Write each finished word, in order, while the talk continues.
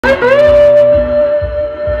Hey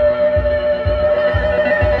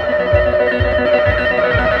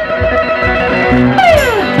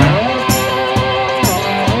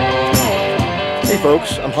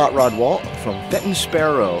folks, I'm Hot Rod Walt from Fenton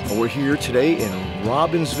Sparrow, and we're here today in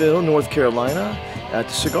Robbinsville, North Carolina at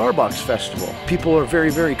the Cigar Box Festival. People are very,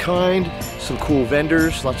 very kind, some cool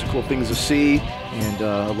vendors, lots of cool things to see, and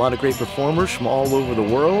a lot of great performers from all over the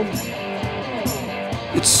world.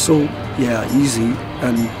 It's so, easy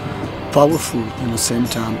and powerful at the same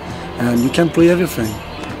time, and you can play everything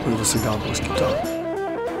with the Cigar Box guitar.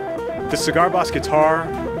 The Cigar Box guitar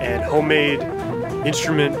and homemade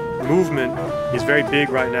instrument movement is very big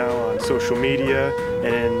right now on social media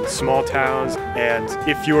and in small towns. And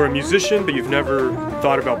if you're a musician but you've never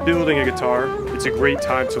thought about building a guitar, it's a great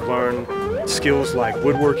time to learn skills like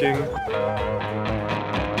woodworking.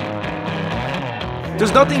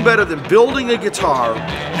 There's nothing better than building a guitar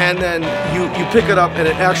and then you pick it up and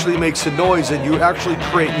it actually makes a noise and you actually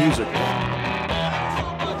create music.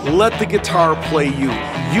 Let the guitar play you.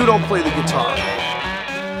 You don't play the guitar.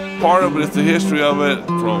 Part of it is the history of it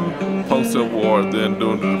from post-Civil War, then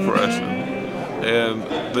during the Depression, and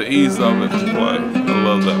the ease of it to play. I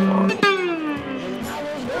love that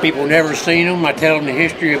part. People never seen them. I tell them the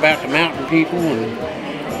history about the mountain people, and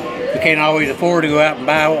we can't always afford to go out and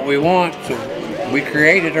buy what we want, so we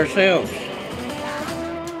create it ourselves.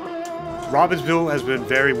 Robbinsville has been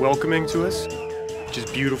very welcoming to us.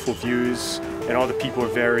 Just beautiful views, and all the people are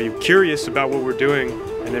very curious about what we're doing,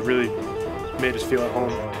 and it really made us feel at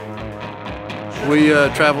home. We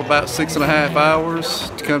traveled about 6.5 hours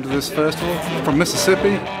to come to this festival from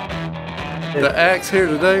Mississippi. The acts here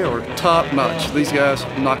today are top notch. These guys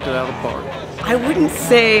knocked it out of the park. I wouldn't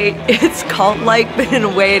say it's cult-like, but in a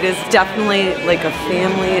way it is definitely like a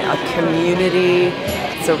family, a community.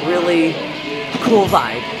 It's a really cool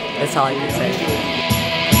vibe, that's all I can say.